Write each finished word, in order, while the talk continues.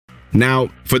Now,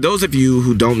 for those of you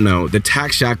who don't know, the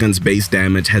tac shotgun's base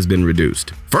damage has been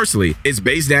reduced. Firstly, its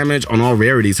base damage on all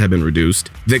rarities have been reduced.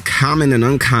 The common and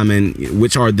uncommon,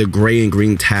 which are the gray and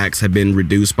green tacs, have been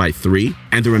reduced by 3,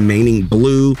 and the remaining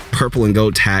blue, purple, and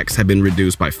gold tacs have been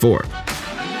reduced by 4.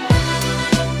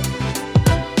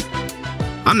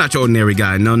 I'm not your ordinary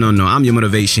guy. No. I'm your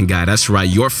motivation guy. That's right.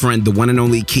 Your friend, the one and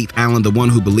only Keith Allen, the one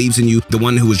who believes in you, the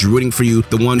one who is rooting for you,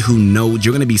 the one who knows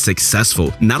you're going to be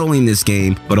successful, not only in this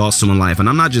game, but also in life. And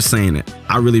I'm not just saying it.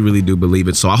 I really do believe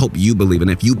it. So I hope you believe it.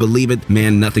 And if you believe it,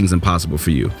 man, nothing's impossible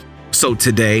for you. So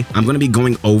today, I'm going to be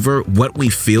going over what we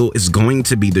feel is going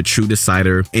to be the true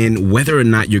decider in whether or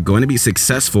not you're going to be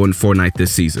successful in Fortnite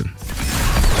this season.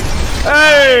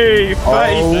 Hey!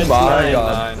 Oh my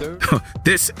god.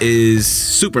 This is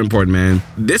super important, man.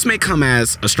 This may come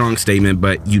as a strong statement,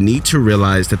 but you need to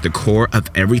realize that the core of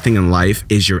everything in life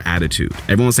is your attitude.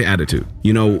 Everyone say attitude.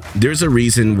 You know, there's a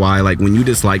reason why, like, when you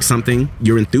dislike something,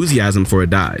 your enthusiasm for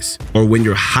it dies. Or when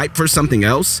you're hyped for something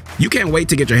else, you can't wait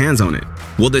to get your hands on it.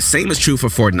 Well, the same is true for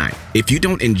Fortnite. If you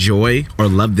don't enjoy or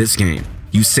love this game,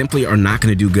 you simply are not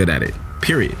going to do good at it,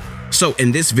 period. So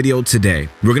in this video today,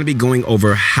 we're going to be going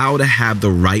over how to have the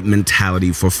right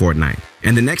mentality for Fortnite.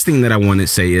 And the next thing that I want to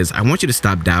say is I want you to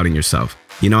stop doubting yourself.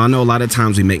 You know, I know a lot of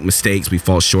times we make mistakes, we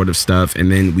fall short of stuff, and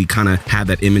then we kind of have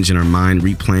that image in our mind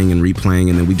replaying,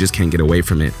 and then we just can't get away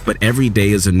from it. But every day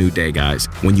is a new day, guys.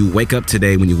 When you wake up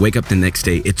today, when you wake up the next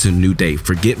day, it's a new day.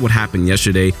 Forget what happened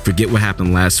yesterday. Forget what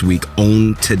happened last week.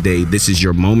 Own today. This is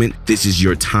your moment. This is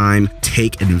your time.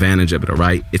 Take advantage of it, all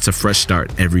right? It's a fresh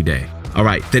start every day. All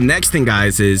right, the next thing,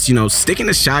 guys, is, you know, sticking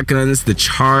to shotguns, the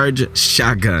charge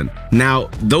shotgun. Now,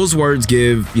 those words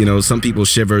give, you know, some people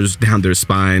shivers down their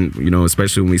spine, you know,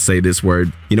 especially when we say this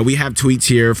word. You know, we have tweets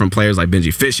here from players like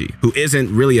Benji Fishy, who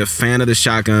isn't really a fan of the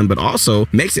shotgun, but also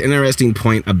makes an interesting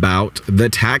point about the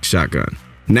tac shotgun.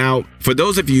 Now, for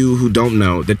those of you who don't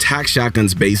know, the tac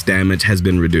shotgun's base damage has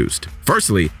been reduced.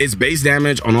 Firstly, its base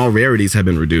damage on all rarities have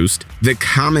been reduced. The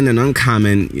common and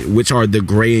uncommon, which are the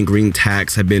gray and green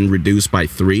tacs, have been reduced by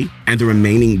 3, and the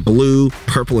remaining blue,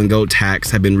 purple, and gold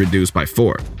tacs have been reduced by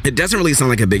 4. It doesn't really sound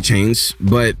like a big change,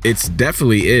 but it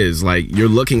definitely is. Like, you're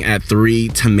looking at 3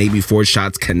 to maybe 4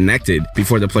 shots connected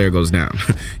before the player goes down.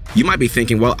 You might be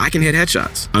thinking, well, I can hit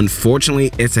headshots.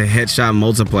 Unfortunately, it's a headshot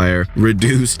multiplier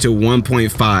reduced to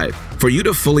 1.5. For you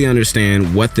to fully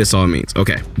understand what this all means,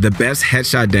 okay, the best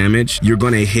headshot damage you're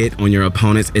going to hit on your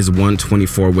opponents is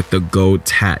 124 with the gold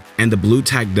tac, and the blue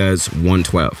tac does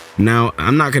 112. Now,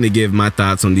 I'm not going to give my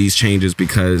thoughts on these changes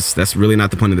because that's really not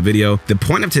the point of the video. The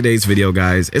point of today's video,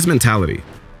 guys, is mentality.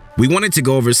 We wanted to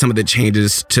go over some of the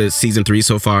changes to Season 3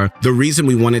 so far. The reason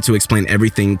we wanted to explain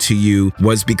everything to you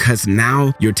was because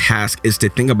now your task is to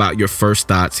think about your first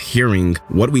thoughts hearing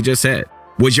what we just said.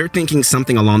 Was you're thinking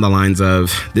something along the lines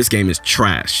of, this game is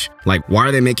trash? Like, why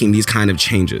are they making these kind of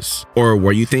changes? Or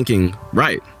were you thinking,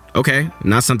 right, okay,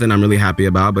 not something I'm really happy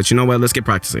about, but you know what, let's get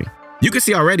practicing. You can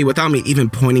see already without me even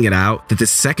pointing it out that the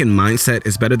second mindset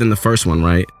is better than the first one,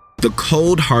 right? The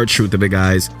cold, hard truth of it,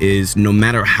 guys, is no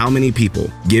matter how many people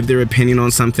give their opinion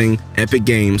on something, Epic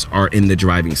Games are in the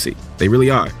driving seat. They really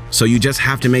are. So you just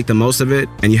have to make the most of it,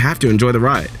 and you have to enjoy the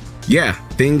ride. Yeah,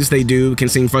 things they do can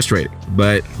seem frustrating,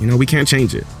 but, you know, we can't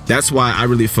change it. That's why I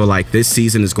really feel like this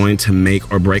season is going to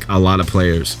make or break a lot of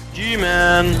players. G,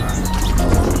 man.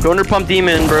 Donor Pump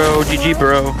Demon, bro. GG,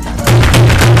 bro.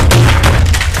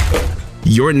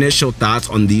 Your initial thoughts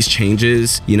on these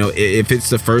changes, you know, if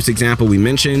it's the first example we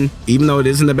mentioned, even though it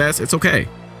isn't the best, it's okay.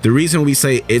 The reason we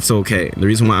say it's okay, the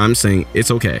reason why I'm saying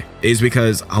it's okay, is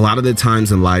because a lot of the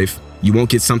times in life, you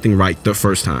won't get something right the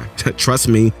first time. Trust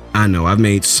me, I know I've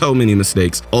made so many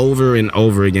mistakes over and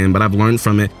over again, but I've learned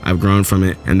from it, I've grown from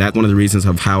it, and that's one of the reasons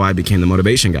of how I became the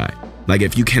motivation guy. Like,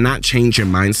 if you cannot change your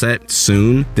mindset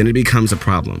soon, then it becomes a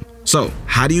problem. So,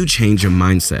 how do you change your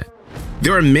mindset?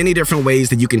 There are many different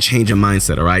ways that you can change your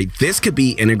mindset, all right? This could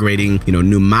be integrating, you know,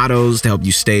 new mottos to help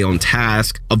you stay on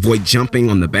task, avoid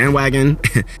jumping on the bandwagon,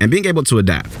 and being able to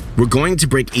adapt. We're going to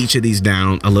break each of these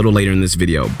down a little later in this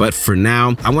video, but for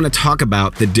now, I want to talk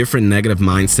about the different negative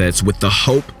mindsets with the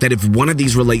hope that if one of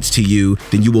these relates to you,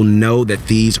 then you will know that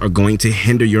these are going to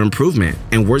hinder your improvement,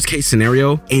 and worst case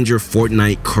scenario, end your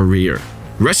Fortnite career.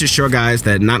 Rest assured, guys,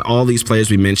 that not all these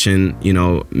players we mentioned, you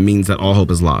know, means that all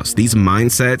hope is lost. These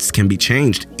mindsets can be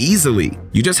changed easily.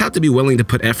 You just have to be willing to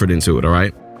put effort into it, all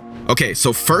right? Okay,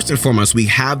 so first and foremost, we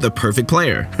have the perfect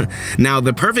player. Now,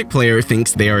 the perfect player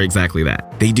thinks they are exactly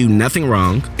that. They do nothing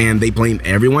wrong, and they blame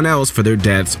everyone else for their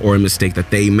deaths or a mistake that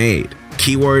they made.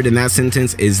 Keyword in that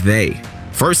sentence is they.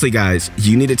 Firstly, guys,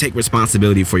 you need to take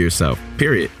responsibility for yourself,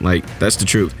 period. Like, that's the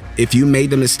truth. if you made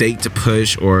the mistake to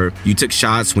push or you took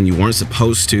shots when you weren't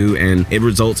supposed to and it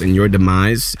results in your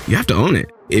demise, you have to own it.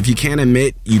 If you can't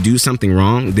admit you do something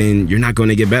wrong, then you're not going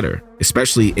to get better,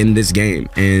 especially in this game,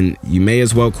 and you may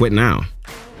as well quit now.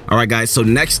 All right, guys, so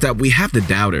next up, we have the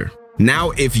doubter. Now,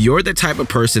 if you're the type of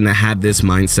person to have this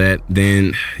mindset,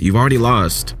 then you've already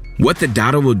lost. What the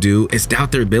doubter will do is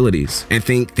doubt their abilities and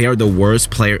think they are the worst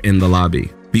player in the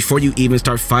lobby. Before you even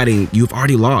start fighting, you've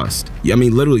already lost. I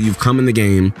mean, literally, you've come in the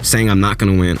game saying, I'm not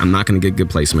going to win, I'm not going to get good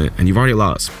placement, and you've already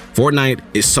lost. Fortnite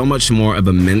is so much more of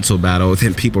a mental battle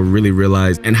than people really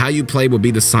realize, and how you play will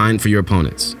be the sign for your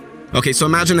opponents. Okay, so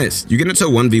imagine this. You get into a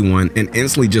 1v1 and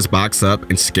instantly just box up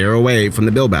and scare away from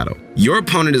the build battle. Your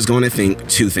opponent is going to think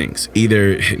two things.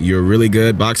 Either you're a really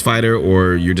good box fighter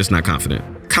or you're just not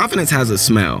confident. Confidence has a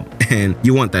smell, and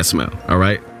you want that smell, all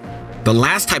right? The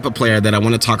last type of player that I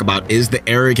want to talk about is the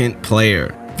arrogant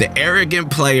player. The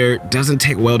arrogant player doesn't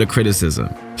take well to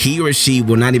criticism. He or she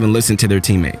will not even listen to their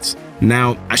teammates.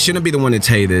 Now, I shouldn't be the one to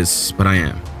tell you this, but I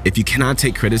am. If you cannot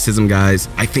take criticism, guys,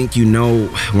 I think you know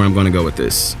where I'm going to go with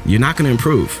this. You're not going to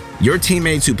improve. Your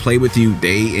teammates who play with you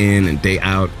day in and day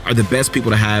out are the best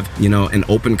people to have, an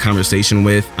open conversation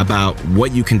with about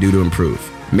what you can do to improve.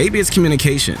 Maybe it's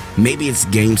communication, maybe it's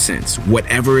game sense,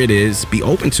 whatever it is, be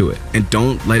open to it and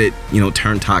don't let it,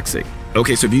 turn toxic.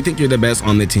 Okay, so if you think you're the best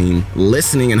on the team,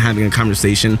 listening and having a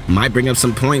conversation might bring up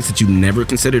some points that you never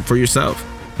considered for yourself.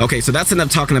 Okay, so that's enough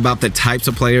talking about the types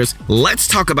of players. Let's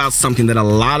talk about something that a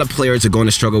lot of players are going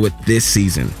to struggle with this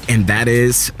season, and that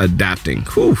is adapting.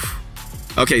 Whew.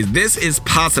 Okay, this is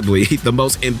possibly the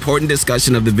most important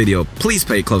discussion of the video. Please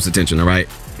pay close attention, all right?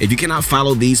 If you cannot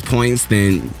follow these points,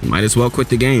 then you might as well quit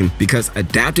the game, because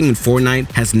adapting in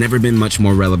Fortnite has never been much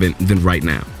more relevant than right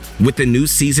now. With the new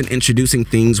season introducing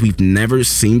things we've never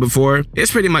seen before,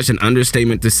 it's pretty much an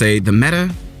understatement to say the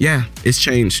meta, yeah, it's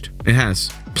changed. It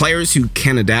has. Players who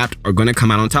can adapt are going to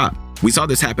come out on top. We saw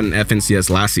this happen in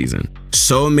FNCS last season.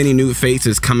 So many new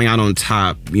faces coming out on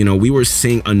top. We were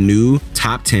seeing a new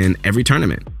top 10 every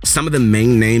tournament. Some of the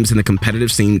main names in the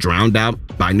competitive scene drowned out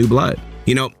by new blood.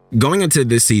 Going into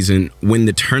this season, when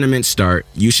the tournaments start,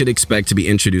 you should expect to be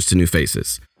introduced to new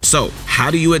faces. So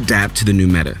how do you adapt to the new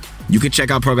meta? You can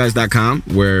check out ProGuides.com,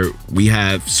 where we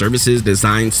have services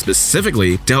designed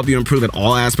specifically to help you improve at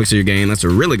all aspects of your game. That's a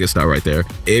really good start right there.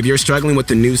 If you're struggling with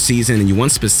the new season and you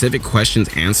want specific questions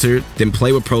answered, then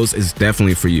Play with Pros is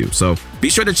definitely for you. So be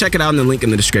sure to check it out in the link in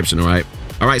the description, all right?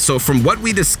 All right, so from what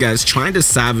we discussed, trying to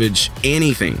salvage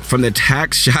anything from the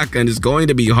tac shotgun is going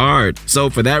to be hard.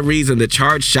 So for that reason, the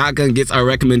charged shotgun gets our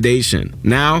recommendation.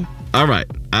 Now, all right,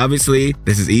 obviously,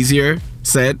 this is easier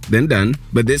said than done,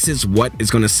 but this is what is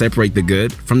going to separate the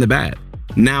good from the bad.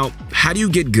 Now, how do you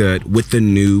get good with the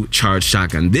new charged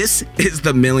shotgun? This is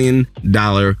the $1 million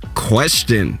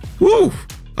question. Woo!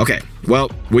 Okay, well,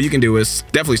 what you can do is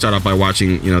definitely start off by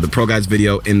watching, the ProGuides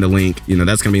video in the link.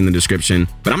 That's gonna be in the description.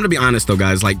 But I'm gonna be honest though,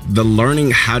 guys, like the learning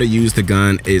how to use the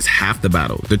gun is half the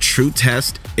battle. The true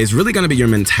test is really gonna be your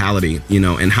mentality,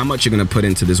 and how much you're gonna put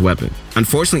into this weapon.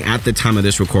 Unfortunately, at the time of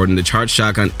this recording, the charged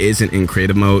shotgun isn't in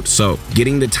creative mode. So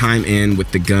getting the time in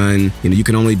with the gun, you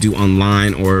can only do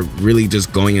online or really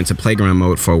just going into playground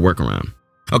mode for a workaround.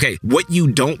 Okay, what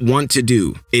you don't want to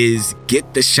do is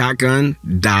get the shotgun,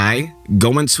 die,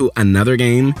 go into another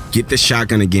game, get the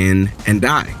shotgun again, and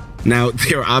die. Now,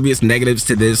 there are obvious negatives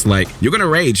to this, like you're gonna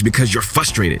rage because you're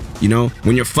frustrated.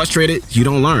 When you're frustrated, you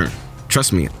don't learn.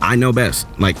 Trust me, I know best.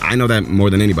 Like, I know that more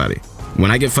than anybody. When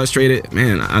I get frustrated,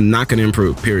 man, I'm not gonna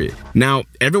improve, period. Now,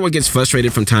 everyone gets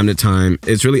frustrated from time to time.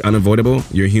 It's really unavoidable,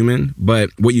 you're human, but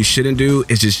what you shouldn't do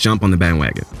is just jump on the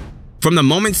bandwagon. From the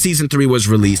moment Season 3 was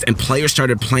released and players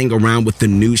started playing around with the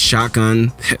new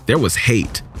shotgun, there was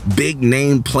hate. Big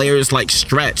name players like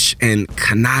Stretch and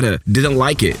Kanata didn't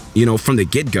like it, from the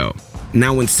get-go.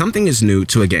 Now, when something is new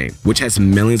to a game, which has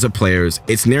millions of players,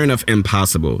 it's near enough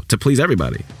impossible to please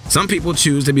everybody. Some people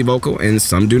choose to be vocal and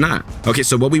some do not. Okay,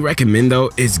 so what we recommend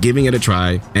though is giving it a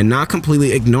try and not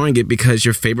completely ignoring it because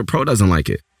your favorite pro doesn't like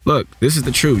it. Look, this is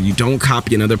the truth. You don't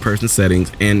copy another person's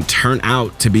settings and turn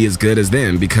out to be as good as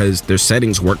them because their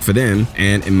settings work for them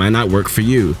and it might not work for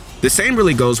you. The same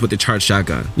really goes with the charged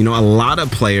shotgun. A lot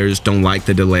of players don't like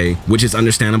the delay, which is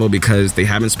understandable because they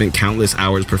haven't spent countless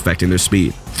hours perfecting their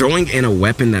speed. Throwing in a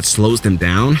weapon that slows them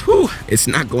down, it's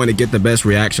not going to get the best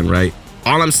reaction, right?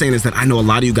 All I'm saying is that I know a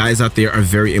lot of you guys out there are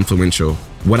very influential.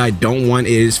 What I don't want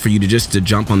is for you to just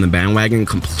jump on the bandwagon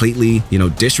completely,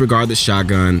 disregard the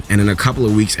shotgun, and in a couple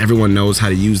of weeks, everyone knows how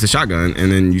to use the shotgun,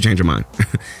 and then you change your mind.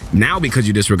 Now, because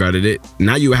you disregarded it,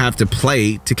 now you have to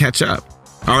play to catch up.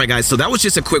 All right, guys, so that was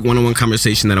just a quick one-on-one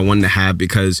conversation that I wanted to have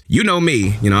because you know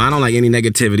me, I don't like any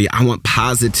negativity. I want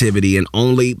positivity and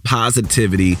only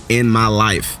positivity in my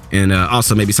life. And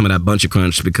also maybe some of that bunch of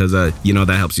crunch because, that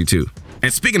helps you too.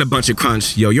 And speaking of bunch of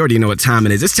crunch, you already know what time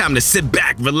it is. It's time to sit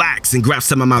back, relax, and grab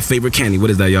some of my favorite candy.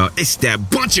 What is that, y'all? It's that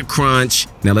bunch of crunch.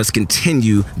 Now let's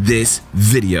continue this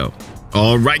video.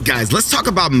 All right, guys, let's talk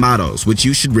about mottos, which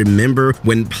you should remember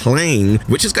when playing,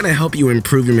 which is going to help you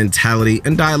improve your mentality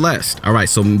and die less. All right,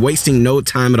 so wasting no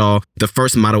time at all. The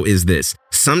first motto is this: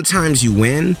 sometimes you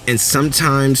win and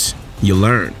sometimes you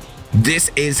learn.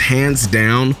 This is hands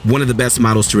down one of the best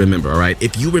mottos to remember, all right?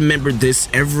 If you remember this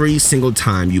every single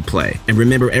time you play and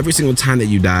remember every single time that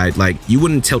you died, like you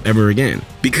wouldn't tilt ever again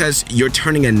because you're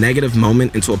turning a negative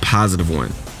moment into a positive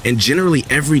one. And generally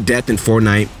every death in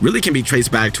Fortnite really can be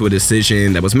traced back to a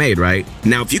decision that was made, right?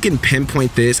 Now, if you can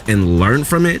pinpoint this and learn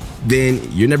from it, then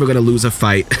you're never gonna lose a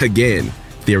fight again,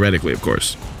 theoretically, of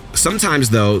course. Sometimes,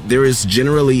 though, there is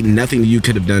generally nothing you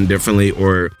could have done differently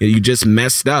or you just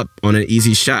messed up on an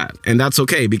easy shot. And that's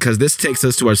okay because this takes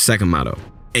us to our second motto.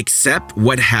 Accept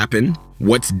what happened.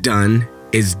 What's done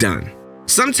is done.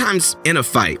 Sometimes in a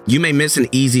fight, you may miss an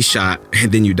easy shot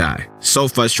and then you die. So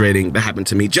frustrating. That happened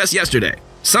to me just yesterday.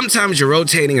 Sometimes you're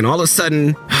rotating and all of a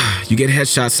sudden you get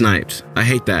headshot sniped. I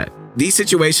hate that. These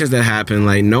situations that happen,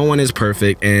 like no one is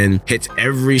perfect and hits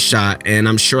every shot, and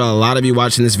I'm sure a lot of you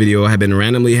watching this video have been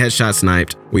randomly headshot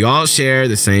sniped. We all share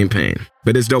the same pain,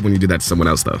 but it's dope when you do that to someone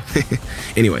else though.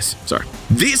 Anyways, sorry.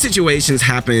 These situations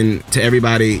happen to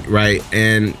everybody, right?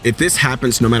 And if this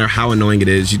happens, no matter how annoying it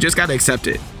is, you just gotta accept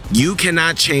it. You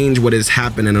cannot change what has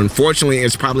happened, and unfortunately,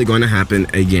 it's probably going to happen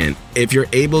again. If you're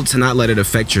able to not let it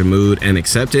affect your mood and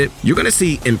accept it, you're gonna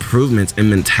see improvements in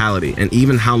mentality and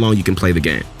even how long you can play the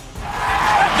game.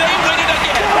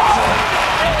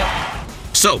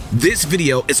 So this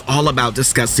video is all about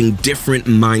discussing different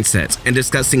mindsets and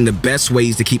discussing the best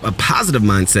ways to keep a positive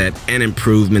mindset and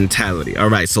improve mentality. All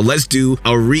right, so let's do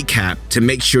a recap to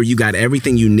make sure you got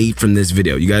everything you need from this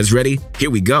video. You guys ready? Here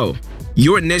we go.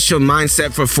 Your initial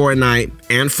mindset for Fortnite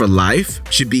and for life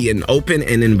should be an open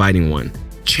and inviting one.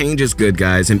 Change is good,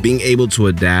 guys, and being able to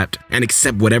adapt and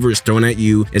accept whatever is thrown at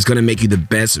you is going to make you the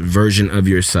best version of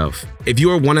yourself. If you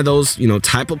are one of those,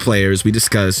 type of players we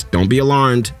discussed, don't be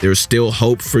alarmed. There's still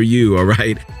hope for you, all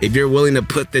right? If you're willing to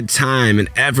put the time and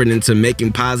effort into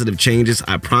making positive changes,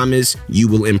 I promise you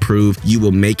will improve, you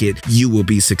will make it, you will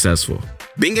be successful.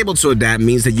 Being able to adapt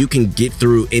means that you can get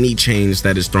through any change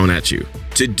that is thrown at you.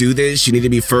 To do this, you need to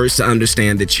be first to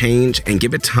understand the change and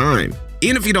give it time.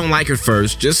 Even if you don't like it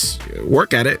first, just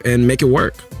work at it and make it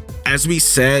work. As we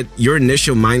said, your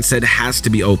initial mindset has to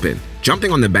be open.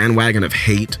 Jumping on the bandwagon of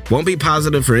hate won't be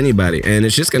positive for anybody, and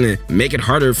it's just gonna make it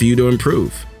harder for you to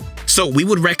improve. So we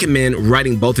would recommend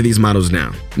writing both of these mottos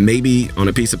down, maybe on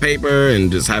a piece of paper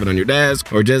and just have it on your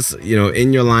desk, or just,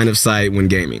 in your line of sight when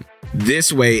gaming.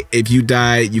 This way, if you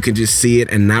die, you can just see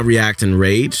it and not react in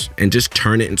rage and just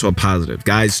turn it into a positive.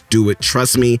 Guys, do it.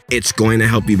 Trust me, it's going to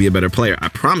help you be a better player. I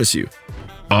promise you.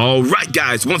 All right,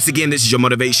 guys, once again, this is your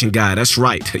motivation guy. That's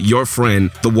right, your friend,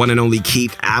 the one and only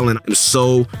Keith Allen. I'm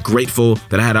so grateful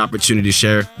that I had an opportunity to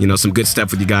share, some good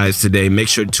stuff with you guys today. Make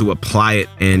sure to apply it,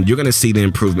 and you're gonna see the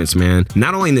improvements, man.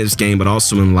 Not only in this game, but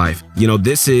also in life.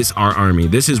 This is our army.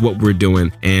 This is what we're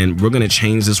doing, and we're gonna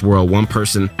change this world one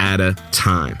person at a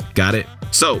time. Got it?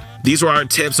 So these were our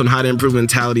tips on how to improve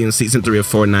mentality in Season 3 of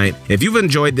Fortnite. If you've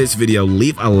enjoyed this video,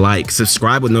 leave a like,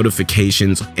 subscribe with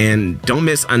notifications, and don't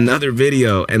miss another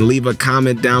video, and leave a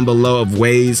comment down below of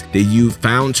ways that you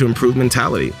found to improve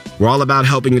mentality. We're all about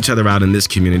helping each other out in this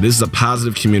community. This is a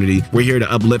positive community. We're here to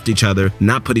uplift each other,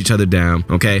 not put each other down,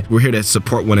 okay? We're here to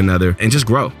support one another and just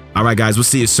grow. All right, guys, we'll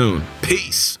see you soon.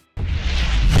 Peace.